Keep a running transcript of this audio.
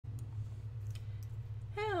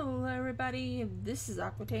everybody, this is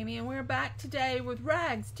Aquatami and we're back today with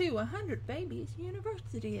Rags to 100 Babies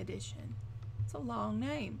University Edition. It's a long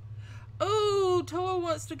name. Oh, Toa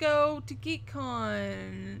wants to go to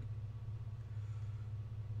GeekCon.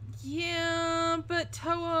 Yeah, but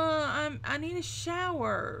Toa, I need a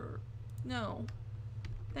shower. No.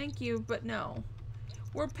 Thank you, but no.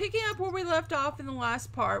 We're picking up where we left off in the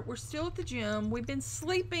last part. We're still at the gym. We've been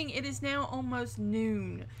sleeping. It is now almost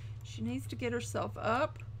noon. She needs to get herself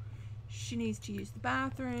up. She needs to use the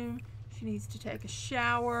bathroom. She needs to take a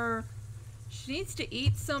shower. She needs to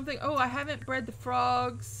eat something. Oh, I haven't bred the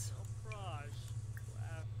frogs.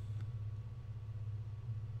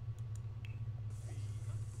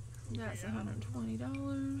 That's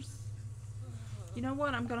 $120. You know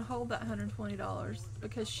what? I'm going to hold that $120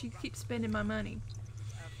 because she keeps spending my money.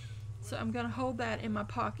 So I'm going to hold that in my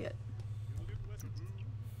pocket.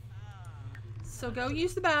 So go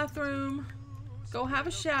use the bathroom. Go have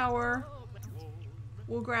a shower.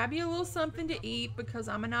 We'll grab you a little something to eat because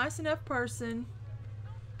I'm a nice enough person.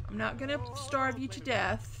 I'm not going to starve you to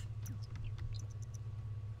death.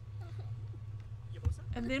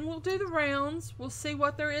 And then we'll do the rounds. We'll see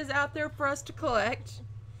what there is out there for us to collect.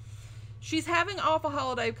 She's having off a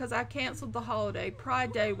holiday because I canceled the holiday.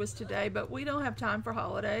 Pride Day was today, but we don't have time for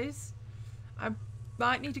holidays. I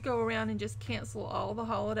might need to go around and just cancel all the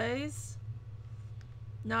holidays.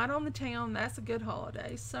 Not on the town, that's a good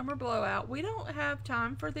holiday. Summer blowout. We don't have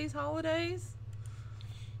time for these holidays.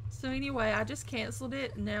 So anyway, I just canceled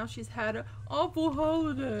it and now she's had an awful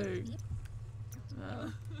holiday.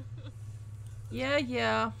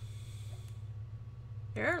 Yeah.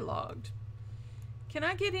 Error logged. Can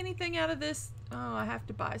I get anything out of this? Oh, I have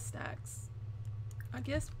to buy snacks. I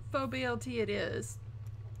guess faux BLT it is.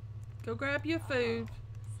 Go grab your food.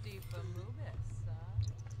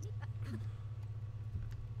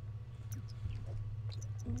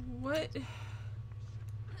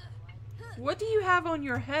 What do you have on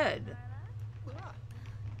your head?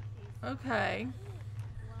 Okay.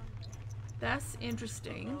 That's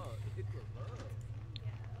interesting.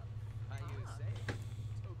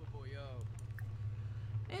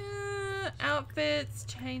 Outfits,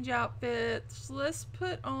 change outfits. Let's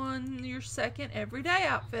put on your second everyday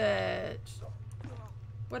outfit.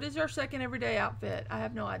 What is our second everyday outfit? I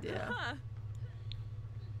have no idea.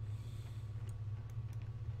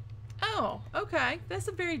 Oh, okay. That's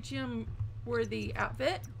a very gym-worthy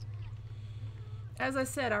outfit. As I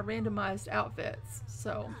said, I randomized outfits,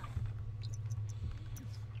 so.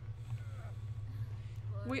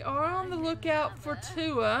 We are on the lookout for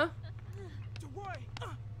Tua.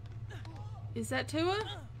 Is that Tua?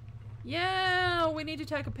 Yeah, we need to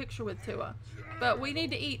take a picture with Tua. But we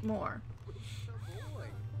need to eat more.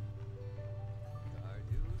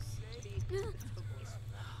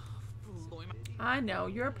 I know,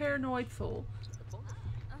 you're a paranoid fool.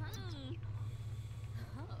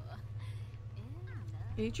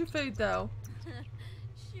 Eat your food, though.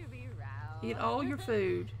 Eat all your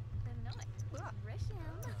food.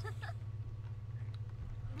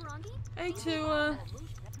 Hey, Tua.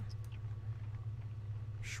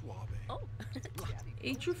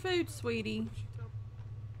 Eat your food, sweetie.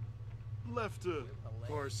 Left a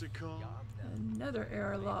Parsicon. Another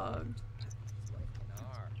error logged.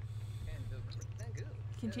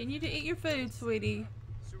 Continue to eat your food, sweetie.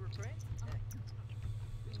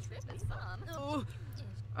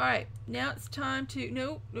 Alright, now it's time to...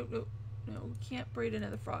 No, we can't breed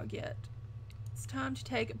another frog yet. It's time to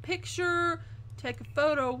take a picture, take a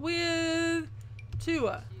photo with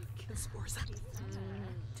Tua.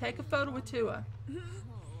 Take a photo with Tua.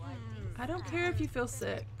 I don't care if you feel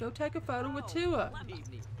sick. Go take a photo with Tua.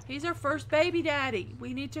 He's our first baby daddy.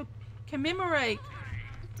 We need to commemorate.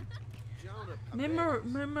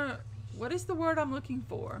 What is the word I'm looking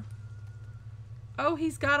for? Oh,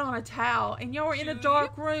 he's got on a towel and you're in a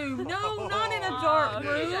dark room. No, not in a dark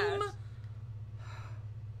room.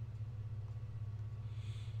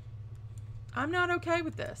 I'm not okay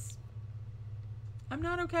with this. I'm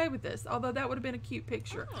not okay with this, although that would have been a cute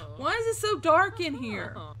picture. Why is it so dark in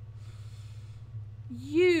here?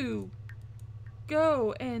 You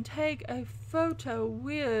go and take a photo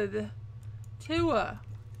with Tua.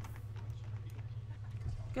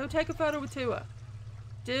 Go take a photo with Tua.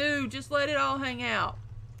 Dude, just let it all hang out.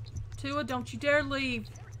 Tua, don't you dare leave.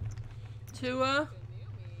 Tua.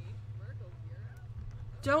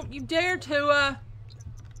 Don't you dare, Tua.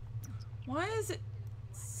 Why is it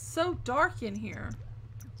so dark in here?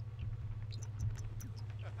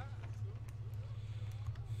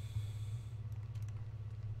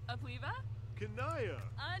 Apliva? Kanaya.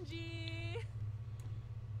 Anji.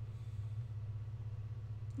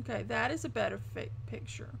 Okay, that is a better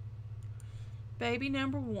picture. Baby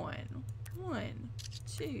number 1. 1,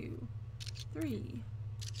 2, 3,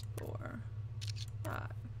 4, 5.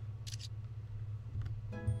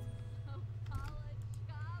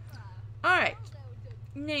 Alright.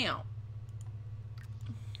 Now,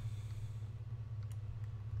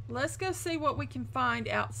 let's go see what we can find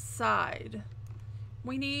outside.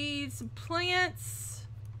 We need some plants.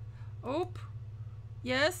 Oh,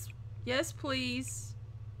 yes. Yes, please.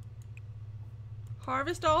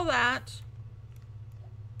 Harvest all that.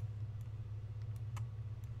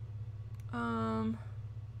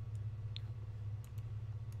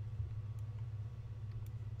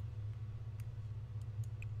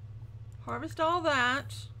 Harvest all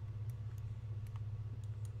that.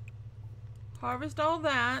 Harvest all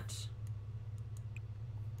that.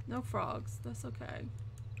 No frogs. That's okay.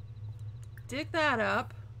 Dig that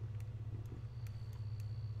up.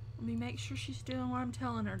 Let me make sure she's doing what I'm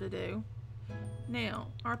telling her to do. Now,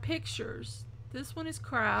 our pictures. This one is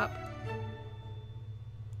crap.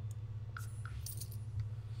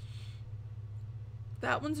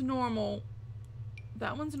 That one's normal.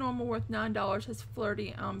 That one's normal, worth $9. Has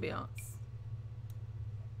flirty ambiance.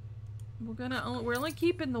 We're only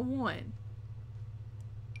keeping the one.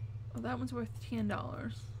 Oh, that one's worth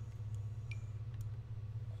 $10.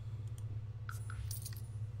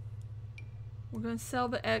 We're going to sell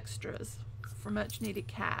the extras for much needed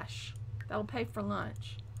cash. That'll pay for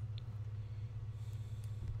lunch.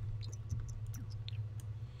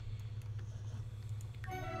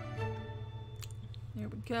 There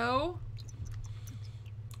we go.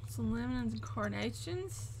 Some lemons and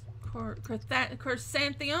carnations.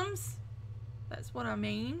 Chrysanthemums. That's what I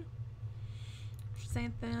mean.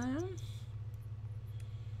 Chrysanthemums.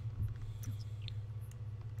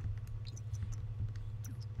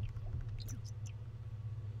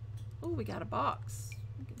 Oh, we got a box.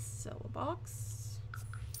 We can sell a box.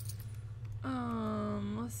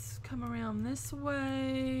 Let's come around this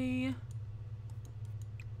way.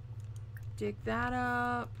 Dig that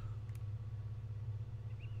up.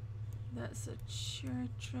 That's a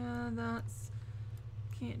churcha. That's...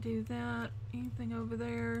 Can't do that. Anything over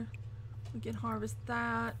there? We can harvest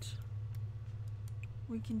that.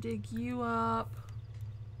 We can dig you up.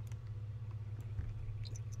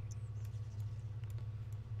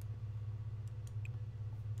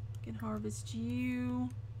 We can harvest you.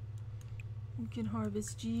 We can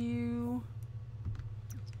harvest you.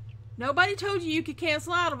 Nobody told you you could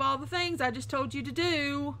cancel out of all the things I just told you to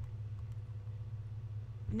do.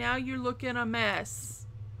 Now you're looking a mess.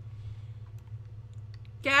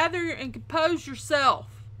 Gather and compose yourself.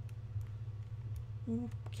 We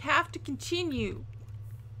have to continue.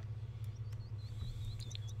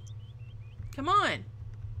 Come on.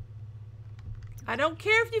 I don't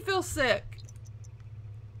care if you feel sick.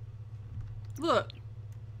 Look,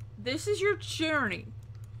 this is your journey.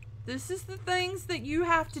 This is the things that you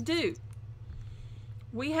have to do.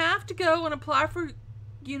 We have to go and apply for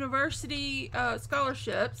university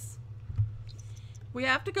scholarships. We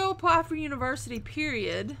have to go apply for university,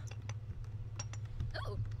 period.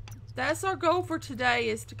 Oh. That's our goal for today,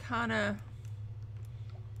 is to kind of...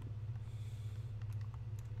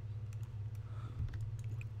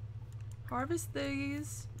 harvest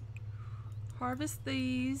these. Harvest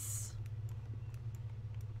these.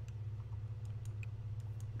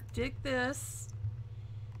 Dig this.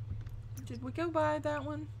 Did we go buy that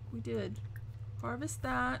one? We did. Harvest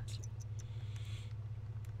that.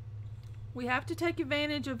 We have to take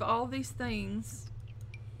advantage of all these things.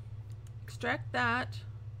 Extract that.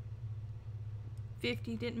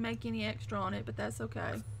 50, didn't make any extra on it, but that's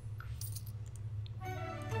okay.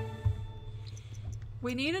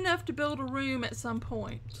 We need enough to build a room at some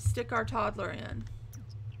point to stick our toddler in.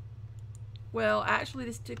 Well, actually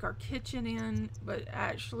to stick our kitchen in, but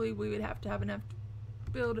actually we would have to have enough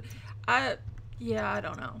to build. Yeah, I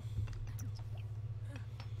don't know.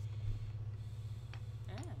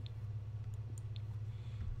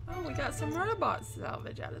 Oh, we got some robot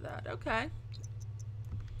salvage out of that. Okay.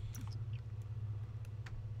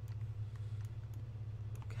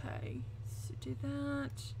 Okay, so do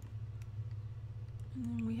that. And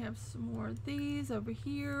then we have some more of these over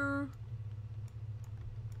here.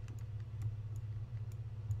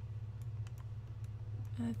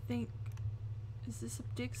 And I think, is this a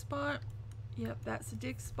dig spot? Yep, that's a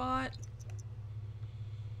dig spot.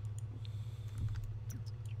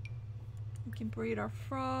 We can breed our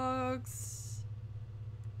frogs.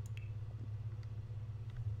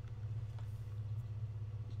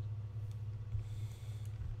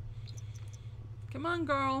 Come on,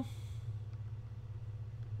 girl.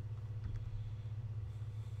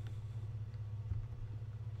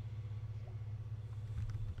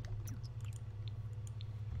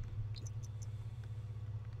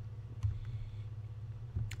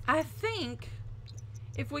 I think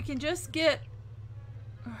if we can just get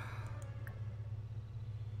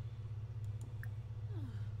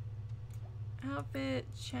outfit,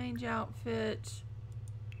 change outfit,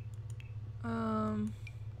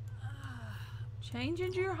 change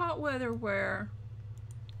into your hot weather wear.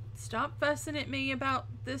 Stop fussing at me about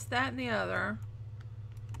this, that, and the other.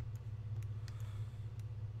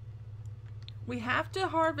 We have to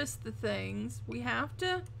harvest the things. We have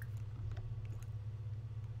to...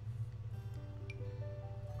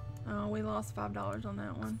 Oh, we lost $5 on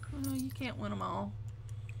that one. Oh, you can't win them all.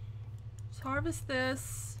 Let's harvest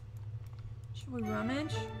this. Should we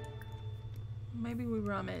rummage? Maybe we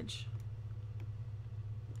rummage.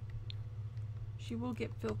 She will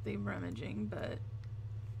get filthy rummaging, but...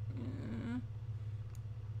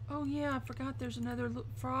 Oh yeah, I forgot there's another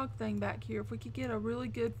frog thing back here. If we could get a really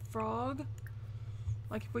good frog,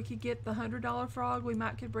 like if we could get the $100 frog, we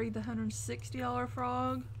might could breed the $160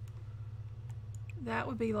 frog. That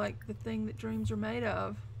would be like the thing that dreams are made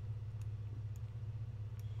of.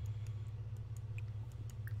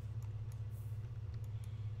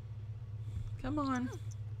 Come on.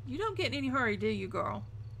 You don't get in any hurry, do you, girl?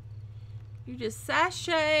 You just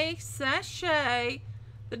sashay, sashay.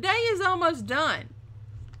 The day is almost done.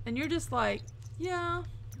 And you're just like, yeah.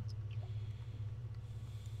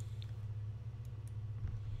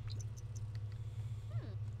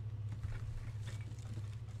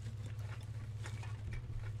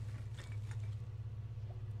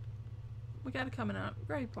 We got to come in a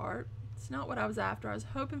great part. It's not what I was after. I was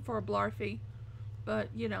hoping for a blarfy, but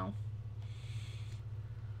you know.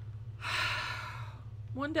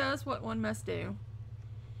 One does what one must do.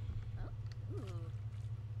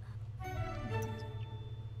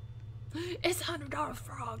 It's a $100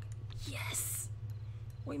 frog. Yes.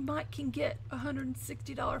 We might can get a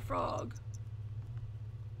 $160 frog.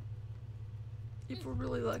 If we're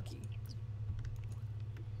really lucky.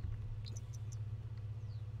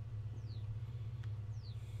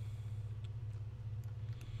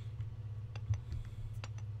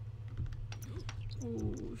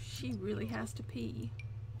 Ooh, she really has to pee.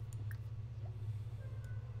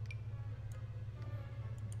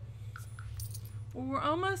 Well, we're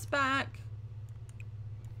almost back.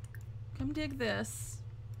 Come dig this.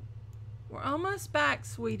 We're almost back,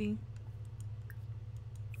 sweetie.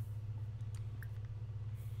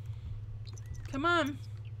 Come on.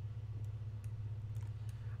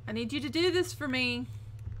 I need you to do this for me.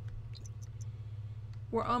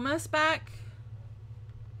 We're almost back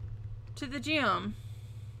to the gym.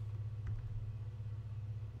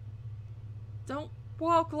 Don't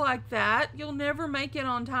walk like that. You'll never make it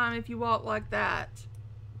on time if you walk like that.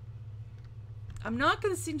 I'm not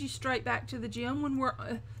going to send you straight back to the gym when we're...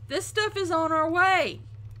 this stuff is on our way.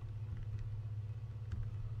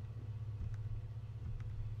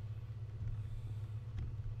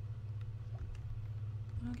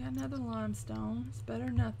 I got another limestone. It's better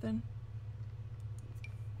than nothing.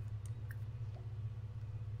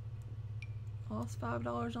 Lost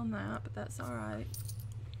 $5 on that, but that's alright.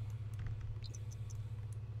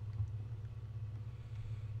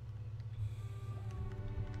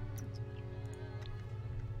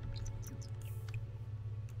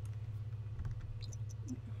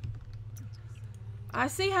 I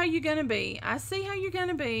see how you're gonna be. I see how you're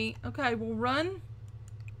gonna be. Okay, we'll run.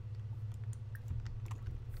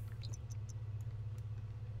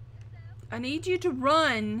 I need you to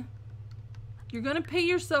run. You're gonna pee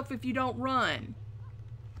yourself if you don't run.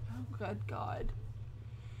 Oh, good God.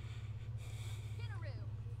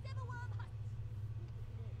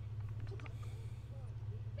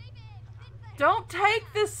 Don't take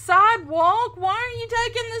the sidewalk. Why are you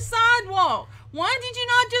taking the sidewalk? Why did you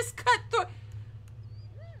not just cut through?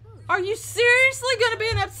 Are you seriously going to be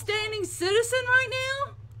an upstanding citizen right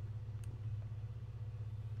now?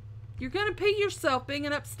 You're going to pee yourself being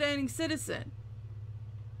an upstanding citizen.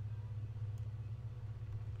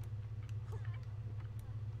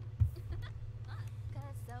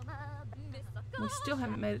 We still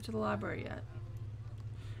haven't made it to the library yet.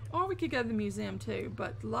 Or we could go to the museum too,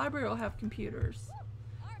 but the library will have computers.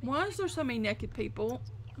 Why is there so many naked people?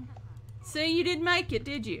 See, you didn't make it,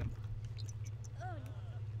 did you?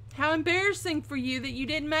 How embarrassing for you that you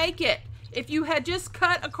didn't make it. If you had just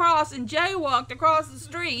cut across and jaywalked across the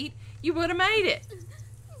street, you would have made it.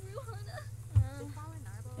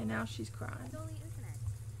 And now she's crying.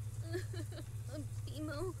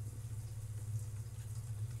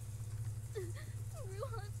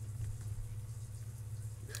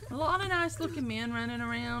 A lot of nice looking men running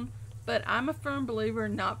around, but I'm a firm believer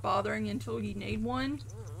in not bothering until you need one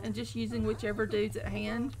and just using whichever dude's at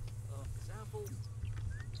hand.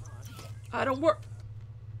 I don't work.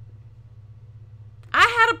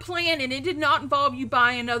 had a plan, and it did not involve you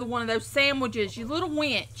buying another one of those sandwiches, you little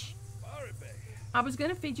wench. I was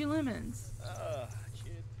gonna feed you lemons.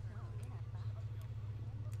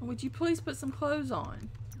 Would you please put some clothes on?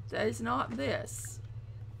 That is not this.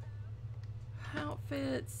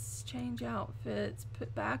 Outfits, change outfits,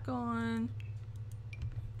 put back on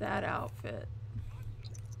that outfit.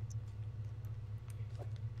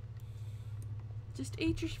 Just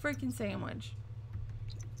eat your freaking sandwich.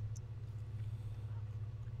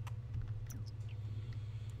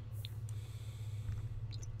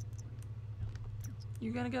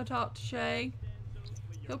 You're gonna go talk to Shay?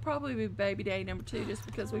 He'll probably be baby daddy number 2 just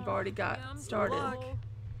because we've already got started.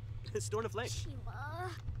 Storm of flame.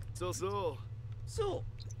 So.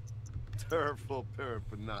 Terrible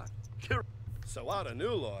peripanat. Sawada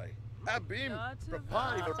Nuloy. Abim.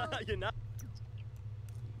 Rapani. You're not.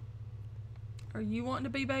 Are you wanting to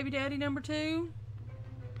be baby daddy number 2?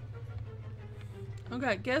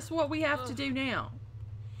 Okay, guess what we have to do now?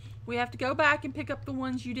 We have to go back and pick up the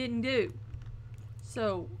ones you didn't do.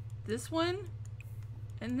 So, this one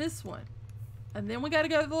and this one. And then we got to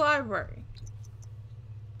go to the library.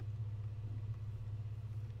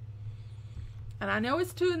 And I know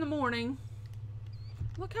it's 2 in the morning.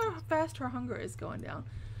 Look how fast her hunger is going down.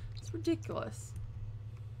 It's ridiculous.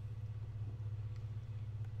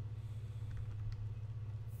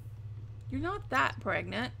 You're not that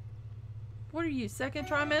pregnant. What are you, 2nd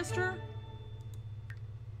trimester?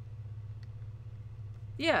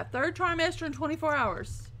 Yeah, 3rd trimester in 24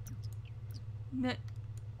 hours.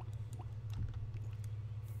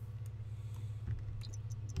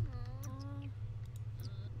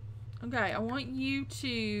 Okay, I want you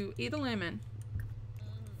to eat a lemon.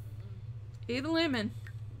 Eat a lemon.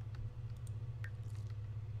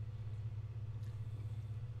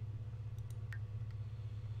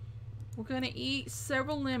 We're gonna eat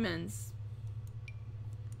several lemons.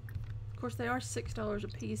 Of course, they are $6 a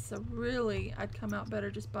piece, so really, I'd come out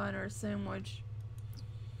better just buying her a sandwich.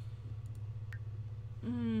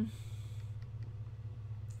 There's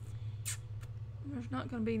not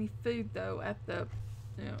gonna be any food though at the.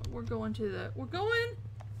 You know, we're going to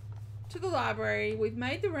the library. We've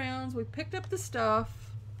made the rounds. We've picked up the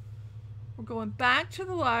stuff. We're going back to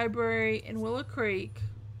the library in Willow Creek.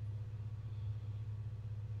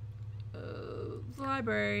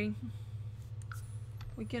 Library.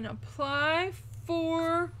 We can apply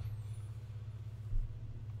for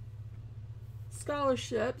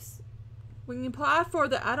scholarships. We can apply for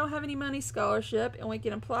the I don't have any money scholarship, and we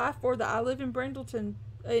can apply for the I live in Brindleton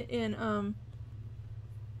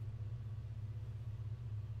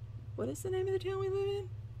what is the name of the town we live in?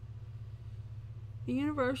 The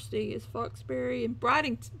university is Foxbury and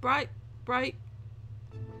Brightchester.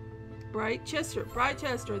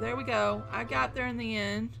 There we go. I got there in the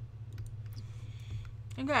end.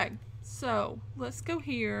 Okay, so let's go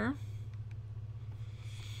here.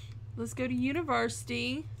 Let's go to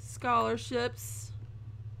university scholarships.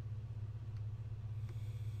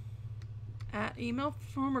 At email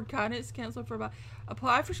form or guidance counselor for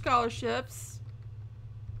apply for scholarships.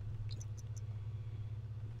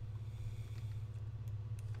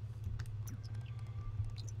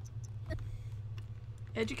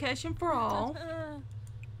 Education for all.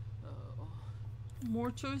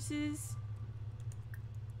 More choices.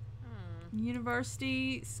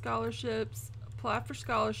 University scholarships. Apply for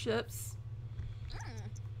scholarships.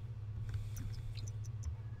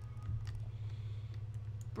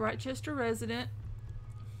 Brightchester resident.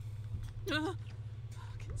 I'm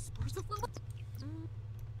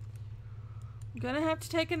gonna have to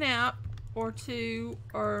take a nap or 2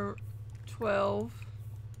 or 12.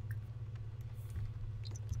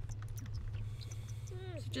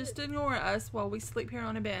 Just ignore us while we sleep here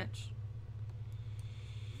on a bench.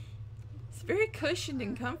 It's very cushioned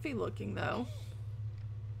and comfy looking though.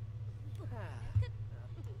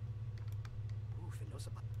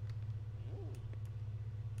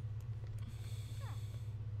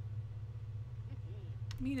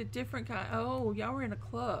 Need a different kind. Oh, y'all were in a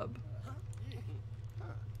club.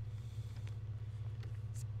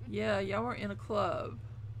 Yeah, y'all were in a club.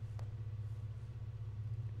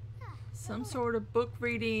 Some sort of book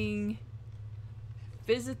reading,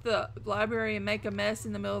 visit the library and make a mess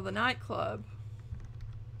in the middle of the night club.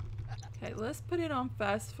 Okay, let's put it on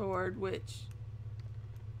fast forward, which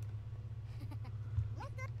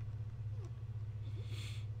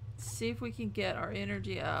see if we can get our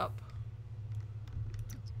energy up.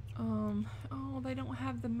 Oh, they don't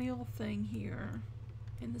have the meal thing here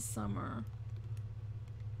in the summer.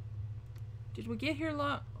 Did we get here a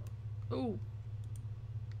lot? Oh.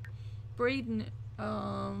 Breeding,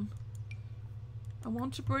 I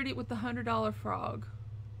want to breed it with the $100 frog.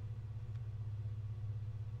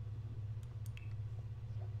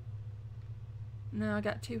 No, I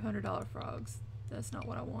got $200 frogs. That's not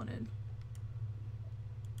what I wanted.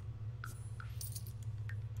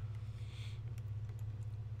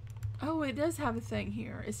 Oh, it does have a thing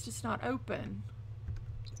here. It's just not open.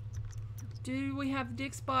 Do we have the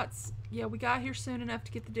dig spots? Yeah, we got here soon enough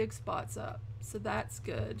to get the dig spots up. So that's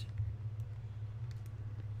good.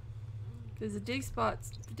 Because the dig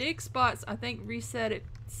spots, I think, reset at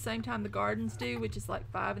the same time the gardens do, which is like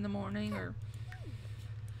 5 in the morning or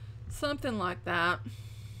something like that.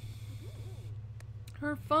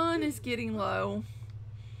 Her fun is getting low.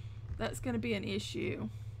 That's going to be an issue.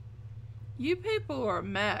 You people are a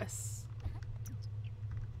mess.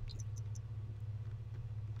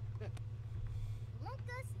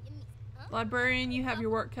 Librarian, you have your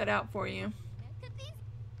work cut out for you.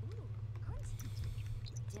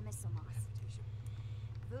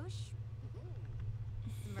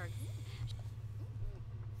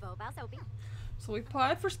 So we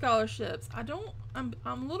applied for scholarships. I'm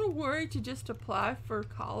a little worried to just apply for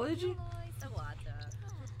college.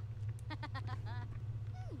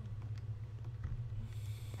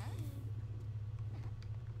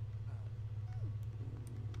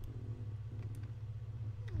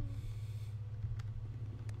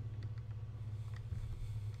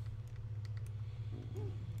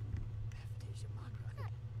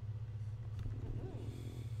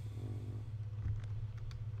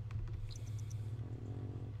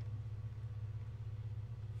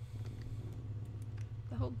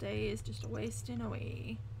 The whole day is just wasting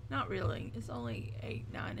away. Not really. It's only 8,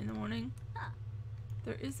 9 in the morning.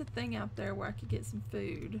 There is a thing out there where I could get some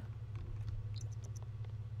food.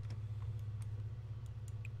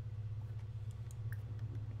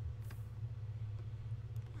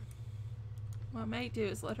 What I may do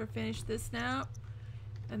is let her finish this nap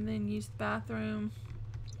and then use the bathroom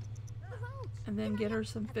and then get her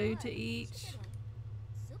some food to eat.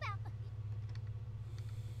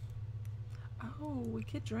 Oh, we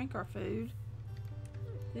could drink our food.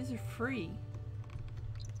 These are free.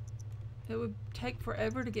 It would take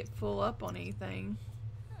forever to get full up on anything.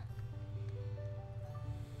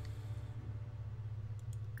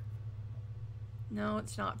 No,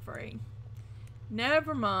 it's not free.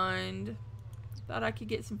 Never mind. Thought I could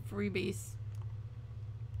get some freebies.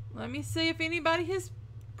 Let me see if anybody has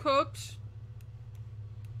cooked.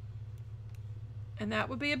 And that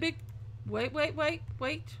would be a big... Wait.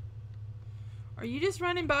 Are you just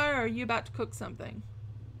running by or are you about to cook something?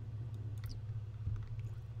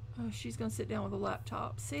 Oh, she's gonna sit down with a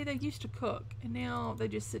laptop. See, they used to cook and now they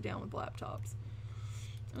just sit down with laptops.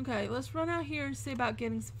 Okay, let's run out here and see about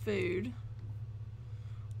getting some food.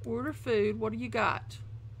 Order food. What do you got?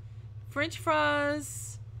 French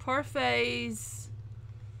fries, parfaits,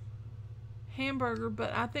 hamburger,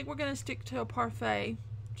 but I think we're gonna stick to a parfait.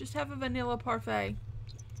 Just have a vanilla parfait.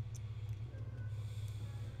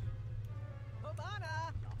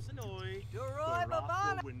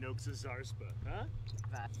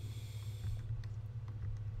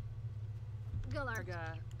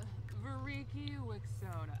 Galarga. Variki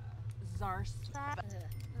Wixona. Zarsta.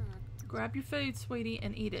 Grab your food, sweetie,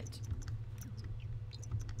 and eat it.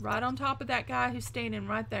 Right on top of that guy who's standing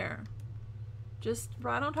right there. Just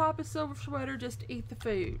right on top of Silver Sweater, just eat the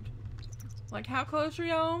food. Like, how close are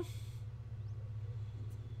y'all?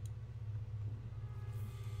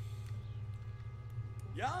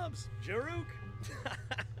 Yobs, Jaruk.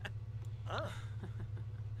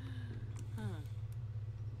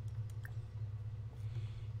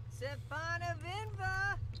 Sefana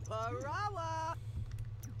Vinva, Parawa.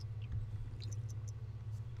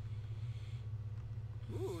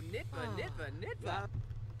 Ooh, Nitva.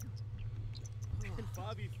 And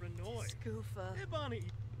Fabi Frenoy. Scoofa.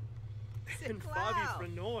 Ibani. And Fabi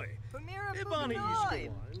Frenoy. Pamira Ibani Fuganoi.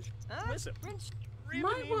 Iskolange. Listen.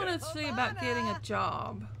 Might want to see about getting a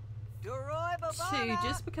job. Doroi Too, Babana.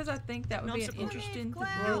 just because I think that would be an interesting to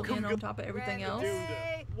throw in on top of everything else.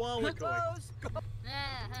 Wallakoi.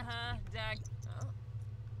 Dag.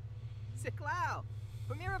 Siklau.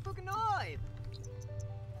 Pamira Fuganoi.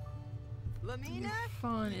 Lamina. Your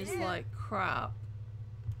fun is like crap.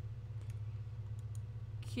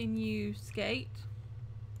 Can you skate?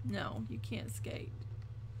 No, you can't skate.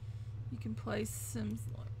 You can play Sims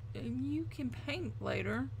and you can paint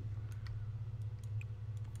later.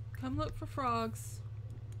 Come look for frogs.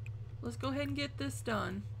 Let's go ahead and get this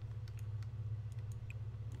done.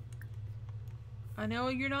 I know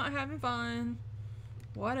you're not having fun.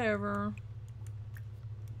 Whatever.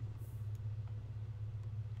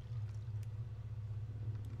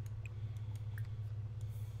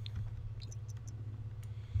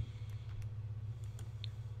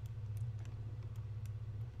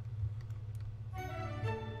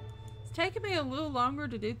 It's taken me a little longer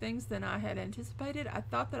to do things than I had anticipated. I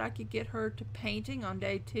thought that I could get her to painting on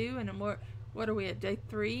day 2, and what are we at, day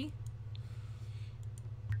 3?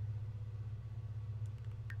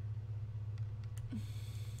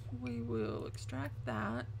 We will extract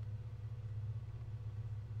that.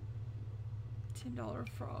 $10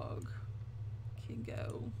 frog can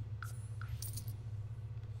go.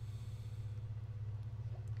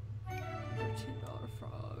 $13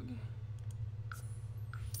 frog.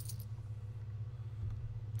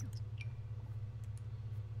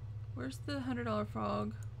 Where's the $100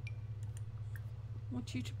 frog? I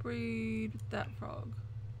want you to breed that frog.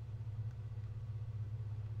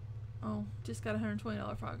 Oh, just got a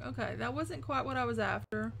 $120 frog. Okay, that wasn't quite what I was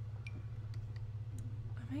after.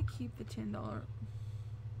 I may keep the $10. No,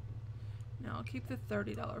 I'll keep the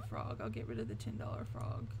 $30 frog. I'll get rid of the $10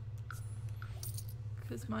 frog.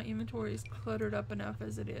 Because my inventory is cluttered up enough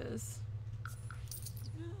as it is.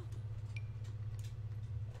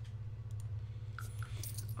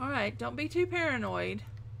 Alright, don't be too paranoid.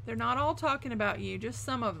 They're not all talking about you, just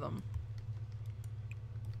some of them.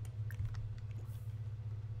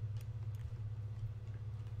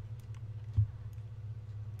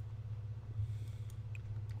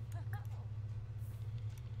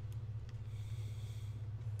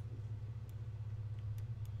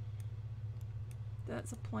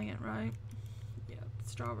 That's a plant, right? Yeah,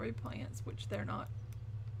 strawberry plants, which they're not.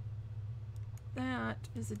 That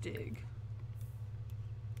is a dig.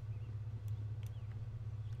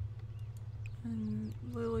 And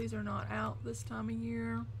lilies are not out this time of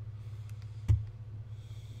year.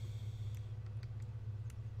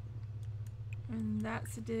 And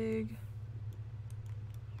that's a dig.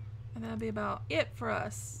 And that'll be about it for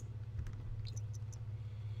us.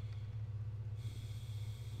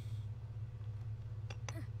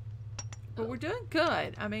 But we're doing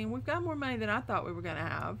good. I mean, we've got more money than I thought we were going to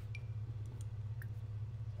have.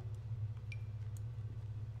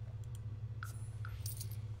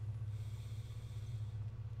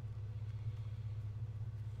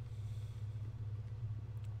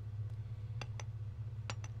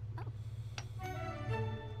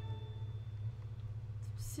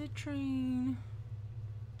 Citrine.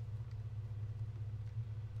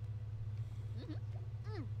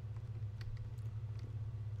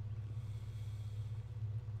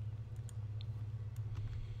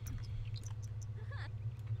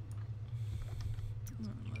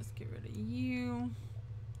 Let's get rid of you.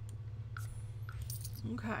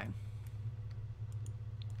 Okay.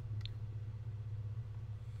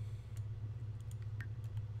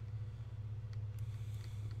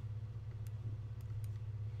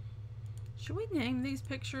 Should we name these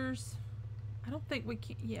pictures? I don't think we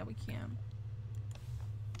can. Yeah, we can.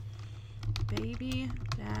 Baby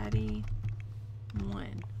Daddy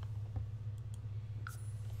 1.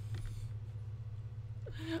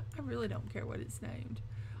 I really don't care what it's named.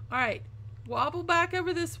 Alright, wobble back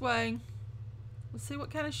over this way. Let's see what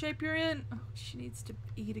kind of shape you're in. Oh, she needs to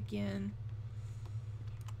eat again.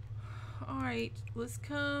 Alright, let's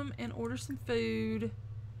come and order some food.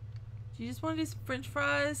 Do you just want to do some french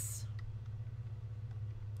fries?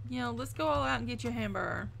 You know, let's go all out and get you a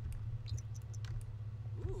hamburger.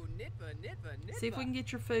 Ooh, nitva, nitva, nitva. See if we can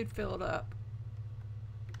get your food filled up.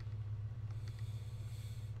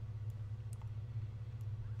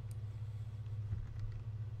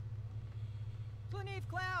 Pluniv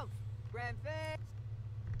cloud. Brandfix.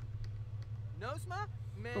 Nosma.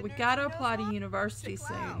 But we gotta apply to university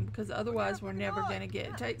soon, because otherwise we're never gonna get.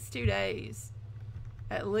 It takes 2 days,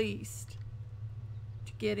 at least,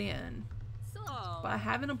 to get in. But I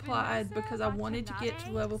haven't applied because I wanted to get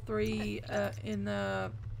to level 3 in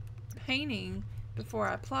the painting before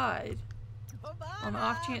I applied. On the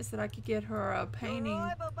off chance that I could get her a painting,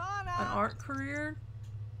 an art career.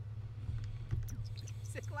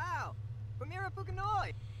 Siklau. Pamira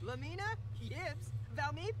Pukanoi. Lamina. Yibs.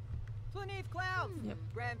 Valmeep. Pluniv cloud. Yep.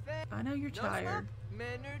 Brandfix. I know you're tired.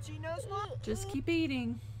 Menuchi Nosma. Just keep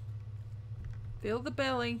eating. Fill the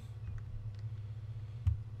belly.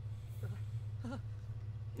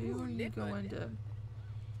 Who are you going to?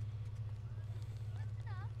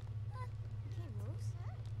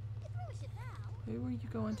 Who are you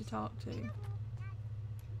going to talk to?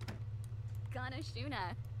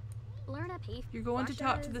 You're going to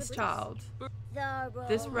talk to this child.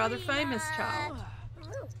 This rather famous child.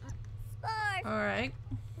 Alright.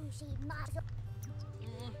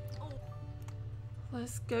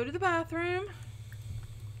 Let's go to the bathroom.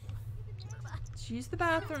 Let's use the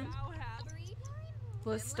bathroom.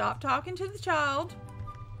 Let's stop talking to the child.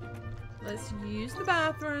 Let's use the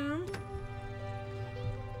bathroom.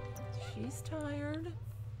 She's tired.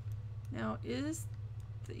 Now, is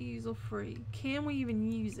the easel free. Can we even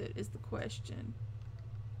use it is the question.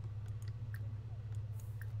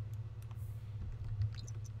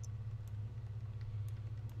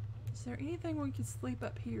 Is there anything where we could sleep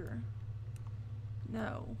up here?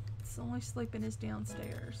 No. It's only sleeping is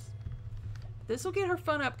downstairs. This will get her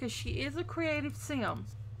fun up because she is a creative sim.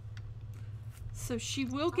 So she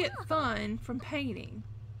will get fun from painting.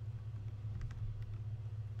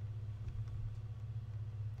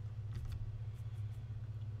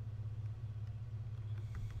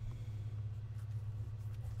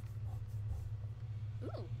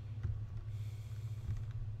 Ooh.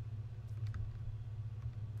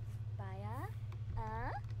 Baya.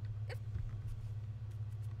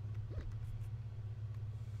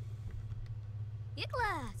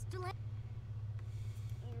 Yiklas.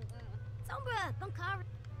 Sombra. Bunkar.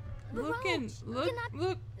 Look,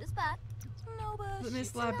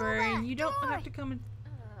 Miss Librarian, you don't have to come and...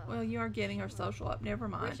 Well, you are getting her social up. Never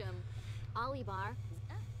mind. Olibar.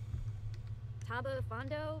 Tabo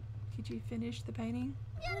Fondo. Could you finish the painting?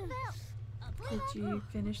 Could you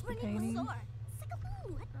finish the painting?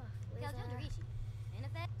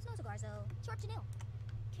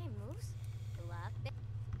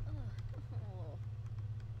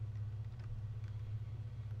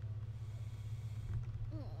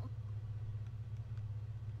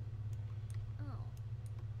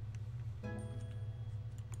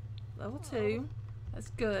 Level 2. That's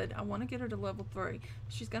good. I want to get her to level 3.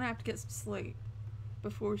 She's going to have to get some sleep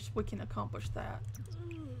before we can accomplish that.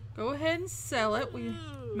 Go ahead and sell it. We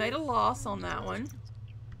made a loss on that one.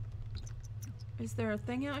 Is there a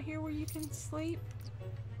thing out here where you can sleep?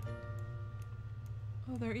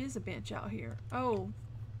 Oh, there is a bench out here. Oh.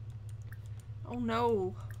 Oh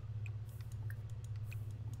no.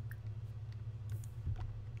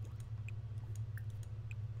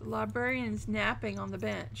 The librarian's napping on the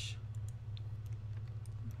bench.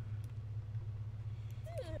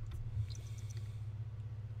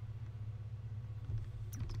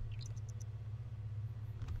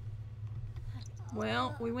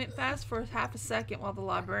 Well, we went fast for half a second while the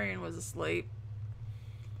librarian was asleep.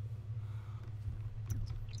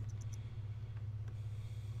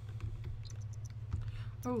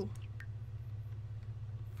 Oh.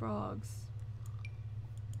 Frogs.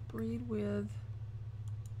 Breed with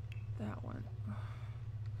that one.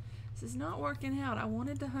 This is not working out. I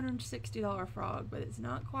wanted the $160 frog, but it's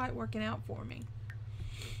not quite working out for me.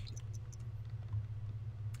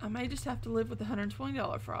 I may just have to live with the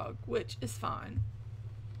 $120 frog, which is fine.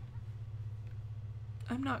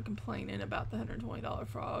 I'm not complaining about the $120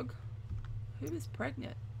 frog. Who is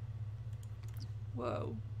pregnant?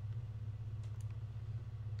 Whoa.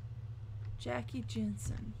 Jackie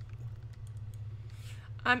Jensen.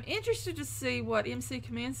 I'm interested to see what MC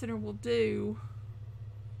Command Center will do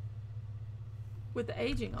with the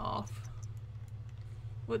aging off.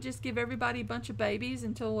 Will it just give everybody a bunch of babies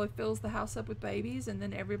until it fills the house up with babies, and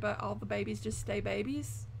then all the babies just stay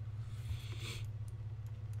babies?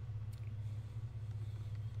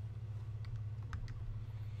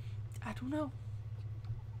 I don't know.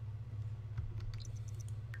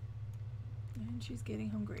 And she's getting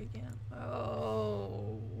hungry again.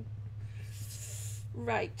 Oh.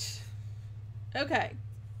 Right. Okay.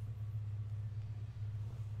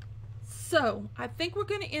 So, I think we're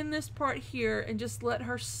going to end this part here and just let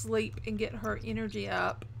her sleep and get her energy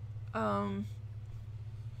up. Oh,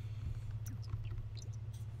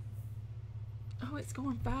 it's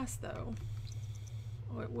going fast though.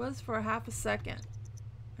 Oh, it was for a half a second.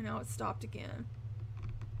 And now it stopped again.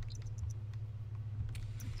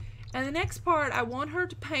 And the next part, I want her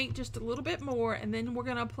to paint just a little bit more, and then we're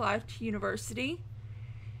going to apply to university.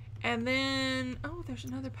 And then, oh, there's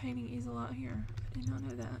another painting easel out here. I did not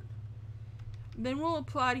know that. Then we'll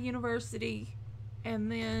apply to university, and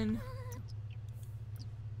then,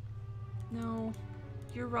 no,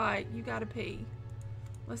 you're right, you gotta pee.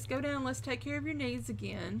 Let's go down, let's take care of your needs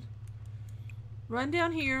again. Run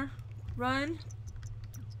down here, run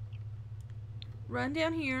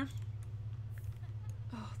down here.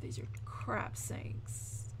 Oh, these are crap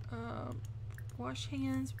sinks. Wash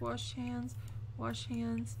hands, wash hands, wash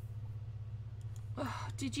hands. Oh,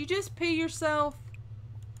 did you just pee yourself?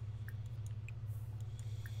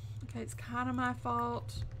 Okay, it's kind of my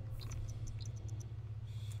fault.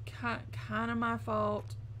 Kind of my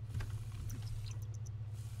fault.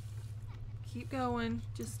 Keep going.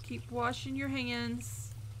 Just keep washing your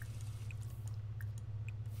hands.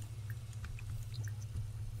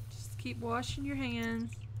 Just keep washing your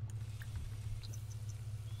hands.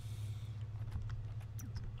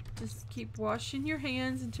 Just keep washing your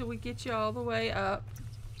hands until we get you all the way up.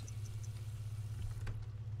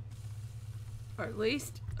 or at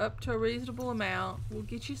least up to a reasonable amount. We'll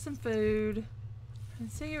get you some food.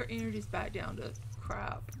 And see your energy's back down to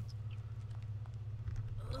crap.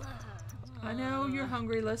 I know you're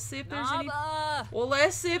hungry. Let's see if there's any. Well,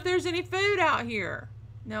 let's see if there's any food out here.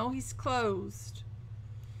 No, he's closed.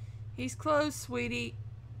 He's closed, sweetie.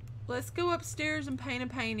 Let's go upstairs and paint a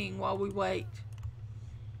painting while we wait.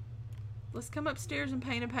 Let's come upstairs and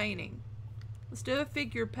paint a painting. Let's do a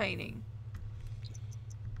figure painting.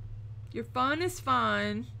 Your fun is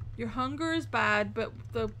fine. Your hunger is bad, but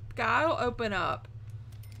the guy will open up.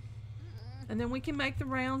 And then we can make the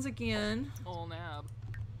rounds again. Oh, nab.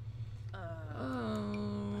 I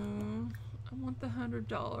want the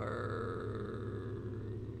 $100.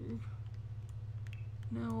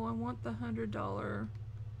 No, I want the $100.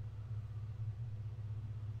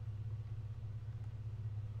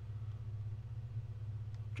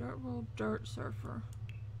 Dirt roll, dirt surfer.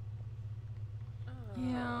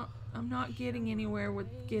 Yeah, I'm not getting anywhere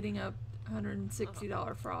with getting a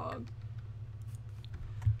 $160 frog.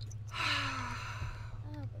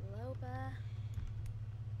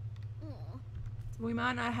 We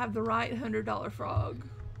might not have the right $100 frog.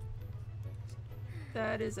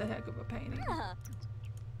 That is a heck of a painting.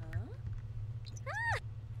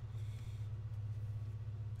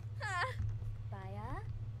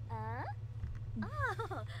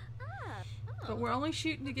 But we're only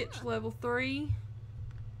shooting to get to level 3.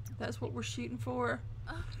 That's what we're shooting for.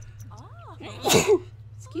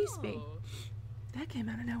 Excuse me. That came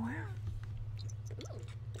out of nowhere.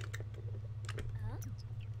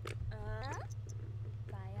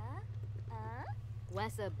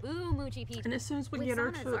 And as soon as we get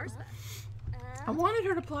her to... I wanted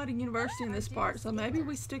her to apply to university in this part, so maybe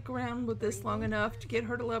we stick around with this long enough to get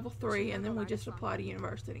her to level 3, and then we just apply to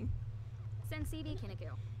university.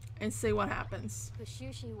 And see what happens.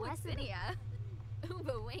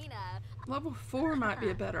 Level 4 might be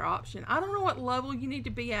a better option. I don't know what level you need to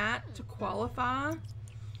be at to qualify.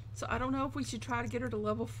 So I don't know if we should try to get her to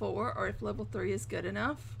level 4 or if level 3 is good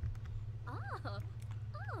enough.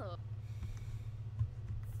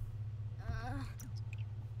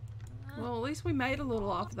 Well, at least we made a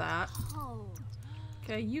little off that.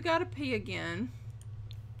 Okay, you gotta pee again.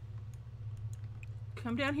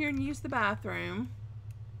 Come down here and use the bathroom.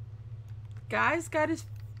 Guy's got his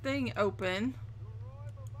thing open.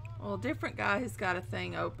 Well, a different guy has got a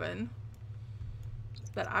thing open.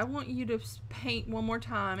 But I want you to paint one more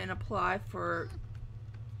time and apply for...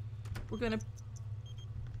 We're gonna...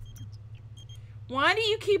 Why do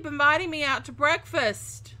you keep inviting me out to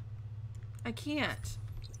breakfast? I can't.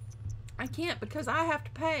 I can't because I have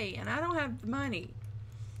to pay and I don't have the money.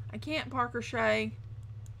 I can't, Parker Shay.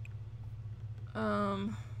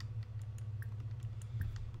 Come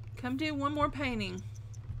do one more painting.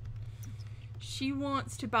 She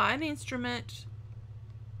wants to buy an instrument,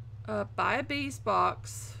 buy a bees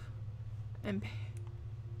box, and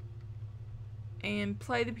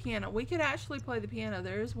play the piano. We could actually play the piano.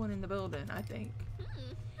 There is one in the building, I think.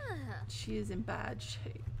 She is in bad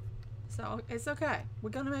shape. So, it's okay. We're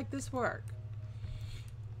going to make this work.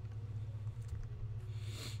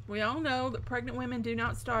 We all know that pregnant women do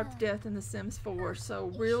not starve to death in The Sims 4.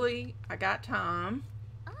 So, really, I got time.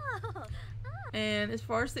 And as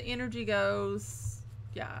far as the energy goes,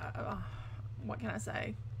 yeah, what can I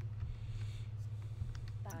say?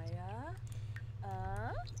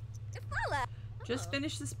 Just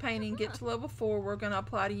finish this painting, get to level 4, we're going to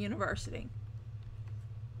apply to university.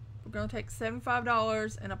 We're going to take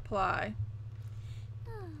 $75 and apply.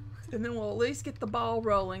 And then we'll at least get the ball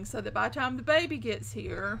rolling so that by the time the baby gets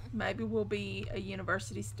here, maybe we'll be a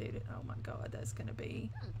university student. Oh my God, that's going to be...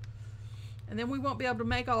 And then we won't be able to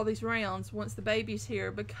make all these rounds once the baby's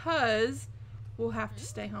here because we'll have to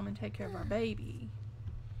stay home and take care of our baby.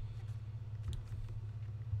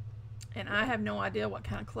 And I have no idea what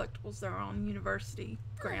kind of collectibles there are on university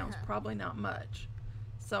grounds. Probably not much.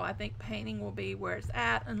 So I think painting will be where it's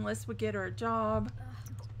at unless we get her a job.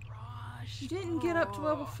 You didn't get up to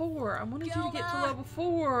level 4. I wanted you to get to level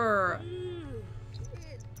 4.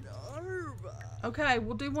 Okay,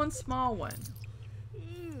 we'll do one small one.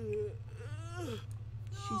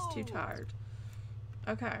 She's too tired.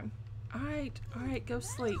 Okay. Alright, go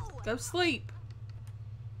sleep. Go sleep.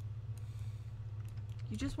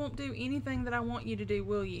 You just won't do anything that I want you to do,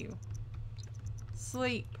 will you?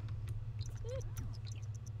 Sleep.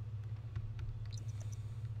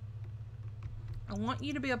 I want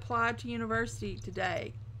you to be applied to university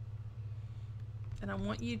today. And I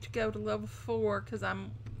want you to go to level 4 because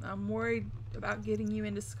I'm worried about getting you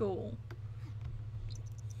into school.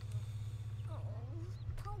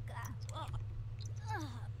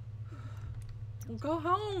 Well, go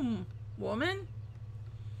home. Woman?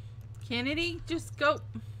 Kennedy, just go.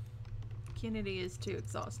 Kennedy is too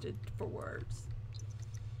exhausted for words.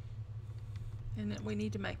 And then we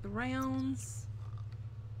need to make the rounds.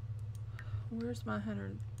 Where's my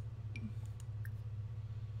 100?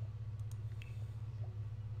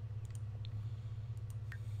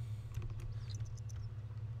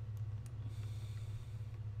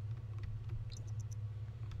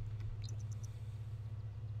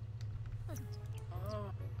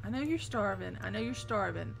 I know you're starving. I know you're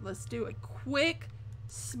starving. Let's do a quick,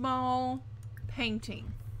 small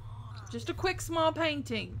painting. Just a quick, small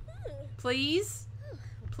painting. Please.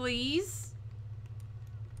 Please.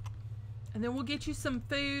 And then we'll get you some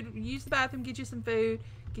food. Use the bathroom, get you some food,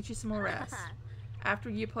 get you some more rest. After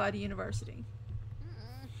you apply to university.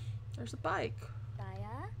 There's a bike.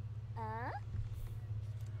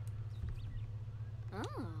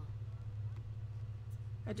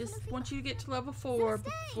 I just want you to get to level 4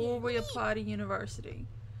 before we apply to university.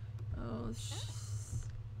 Oh,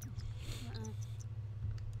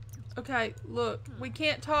 okay, look, we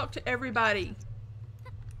can't talk to everybody.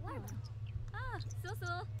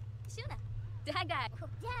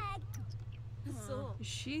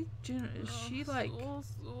 Is she like...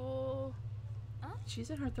 She's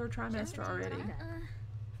in her 3rd trimester already.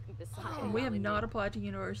 And we have not applied to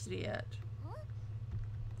university yet.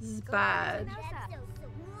 This is bad.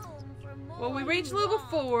 Well, we reached level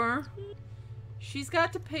 4. She's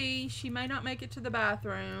got to pee. She may not make it to the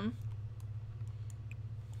bathroom.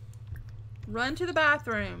 Run to the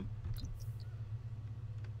bathroom.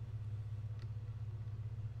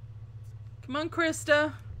 Come on,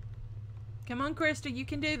 Krista. Come on, Krista. You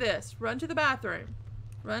can do this. Run to the bathroom.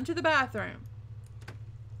 Run to the bathroom.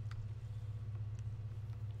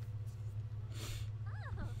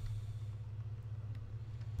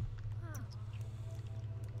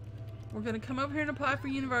 We're going to come over here and apply for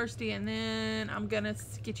university, and then I'm going to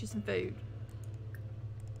get you some food.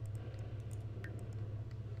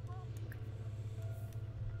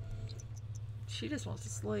 She just wants to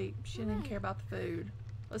sleep. She doesn't even care about the food.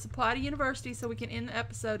 Let's apply to university so we can end the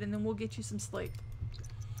episode, and then we'll get you some sleep.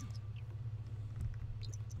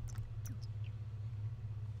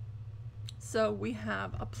 So we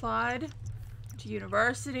have applied to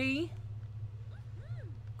university.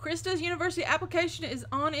 Krista's university application is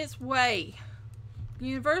on its way. The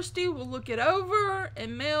university will look it over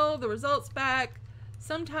and mail the results back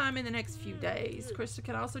sometime in the next few days. Krista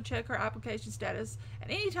can also check her application status at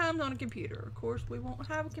any time on a computer. Of course, we won't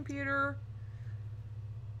have a computer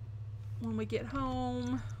when we get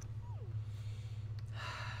home.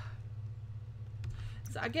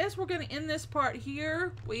 So I guess we're going to end this part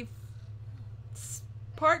here.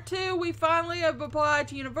 Part 2, we finally have applied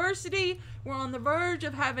to university. We're on the verge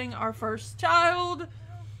of having our first child.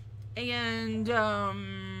 And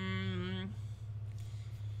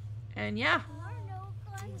yeah.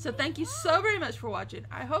 So thank you so very much for watching.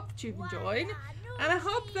 I hope that you've enjoyed. And I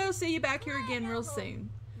hope they'll see you back here again real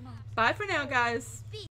soon. Bye for now, guys.